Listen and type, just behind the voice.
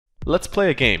Let's play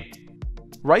a game.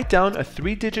 Write down a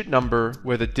 3-digit number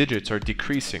where the digits are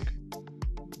decreasing.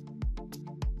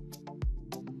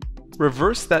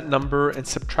 Reverse that number and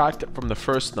subtract it from the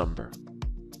first number.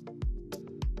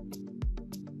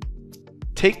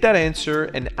 Take that answer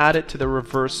and add it to the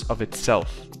reverse of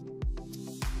itself.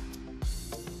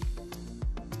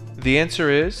 The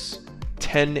answer is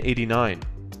 1089.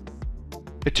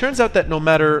 It turns out that no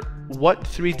matter what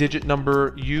 3-digit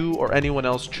number you or anyone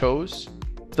else chose,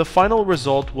 the final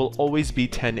result will always be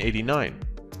 1089.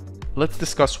 Let's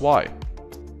discuss why.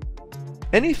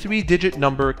 Any 3-digit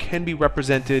number can be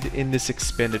represented in this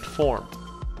expanded form,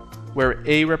 where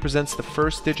A represents the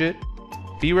first digit,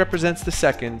 B represents the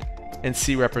second, and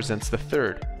C represents the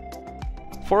third.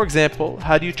 For example,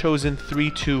 had you chosen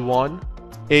 321,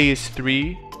 A is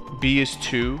 3, B is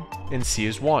 2, and C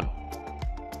is 1.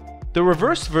 The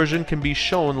reverse version can be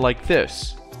shown like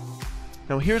this.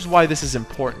 Now here's why this is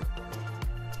important.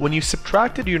 When you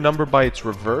subtracted your number by its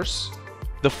reverse,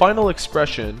 the final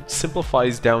expression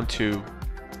simplifies down to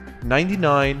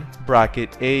 99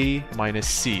 bracket A minus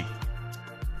C.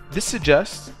 This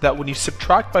suggests that when you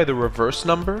subtract by the reverse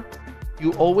number,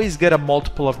 you always get a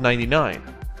multiple of 99.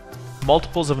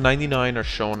 Multiples of 99 are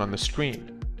shown on the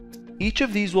screen. Each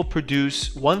of these will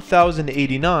produce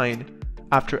 1089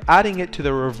 after adding it to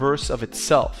the reverse of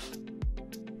itself,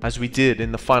 as we did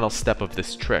in the final step of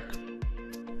this trick.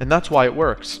 And that's why it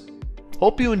works.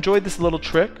 Hope you enjoyed this little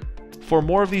trick. For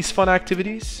more of these fun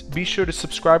activities, be sure to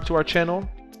subscribe to our channel.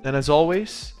 And as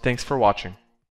always, thanks for watching.